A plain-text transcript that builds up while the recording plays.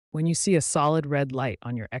When you see a solid red light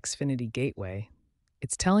on your Xfinity gateway,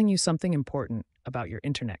 it's telling you something important about your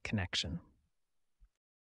internet connection.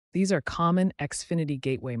 These are common Xfinity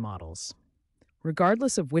gateway models.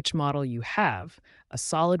 Regardless of which model you have, a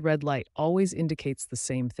solid red light always indicates the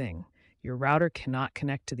same thing: your router cannot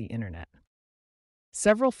connect to the internet.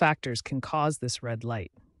 Several factors can cause this red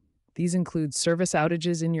light. These include service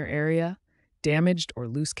outages in your area, damaged or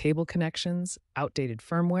loose cable connections, outdated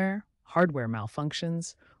firmware, hardware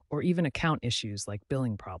malfunctions, or even account issues like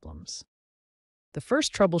billing problems. The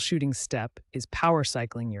first troubleshooting step is power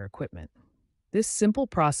cycling your equipment. This simple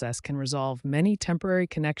process can resolve many temporary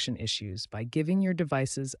connection issues by giving your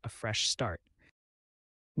devices a fresh start.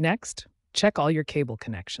 Next, check all your cable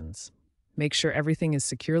connections. Make sure everything is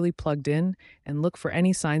securely plugged in and look for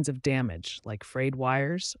any signs of damage, like frayed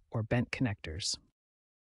wires or bent connectors.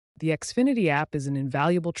 The Xfinity app is an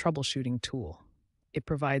invaluable troubleshooting tool. It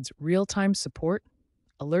provides real-time support,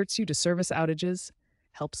 alerts you to service outages,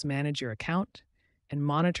 helps manage your account, and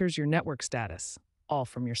monitors your network status, all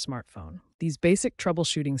from your smartphone. These basic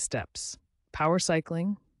troubleshooting steps, power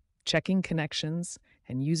cycling, checking connections,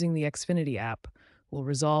 and using the Xfinity app, will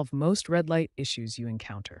resolve most red light issues you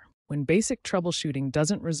encounter. When basic troubleshooting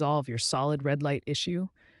doesn't resolve your solid red light issue,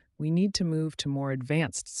 we need to move to more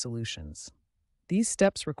advanced solutions. These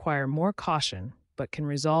steps require more caution, but can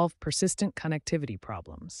resolve persistent connectivity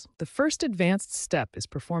problems. The first advanced step is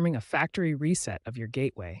performing a factory reset of your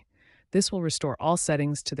gateway. This will restore all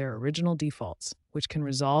settings to their original defaults, which can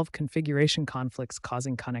resolve configuration conflicts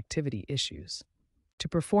causing connectivity issues. To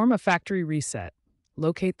perform a factory reset,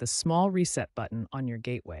 locate the small reset button on your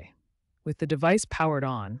gateway. With the device powered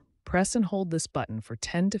on, press and hold this button for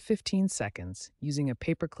 10 to 15 seconds using a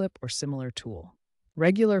paperclip or similar tool.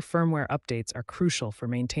 Regular firmware updates are crucial for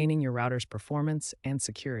maintaining your router's performance and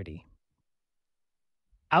security.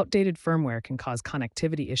 Outdated firmware can cause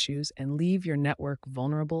connectivity issues and leave your network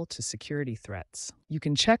vulnerable to security threats. You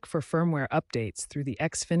can check for firmware updates through the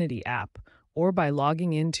Xfinity app or by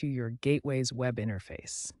logging into your gateway's web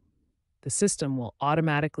interface. The system will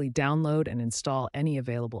automatically download and install any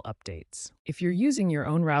available updates. If you're using your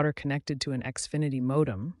own router connected to an Xfinity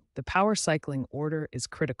modem, the power cycling order is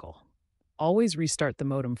critical. Always restart the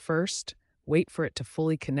modem first, wait for it to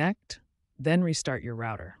fully connect, then restart your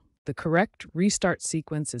router. The correct restart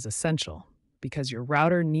sequence is essential because your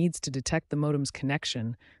router needs to detect the modem's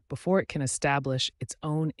connection before it can establish its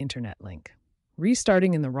own internet link.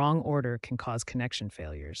 Restarting in the wrong order can cause connection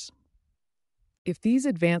failures. If these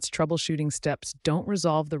advanced troubleshooting steps don't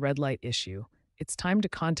resolve the red light issue, it's time to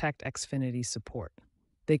contact Xfinity support.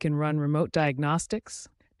 They can run remote diagnostics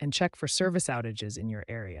and check for service outages in your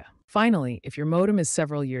area. Finally, if your modem is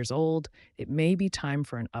several years old, it may be time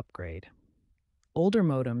for an upgrade. Older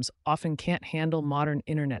modems often can't handle modern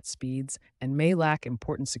internet speeds and may lack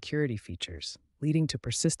important security features, leading to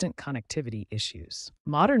persistent connectivity issues.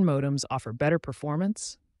 Modern modems offer better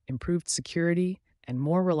performance, improved security, and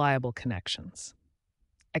more reliable connections.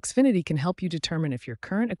 Xfinity can help you determine if your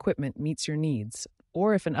current equipment meets your needs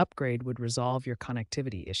or if an upgrade would resolve your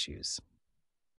connectivity issues.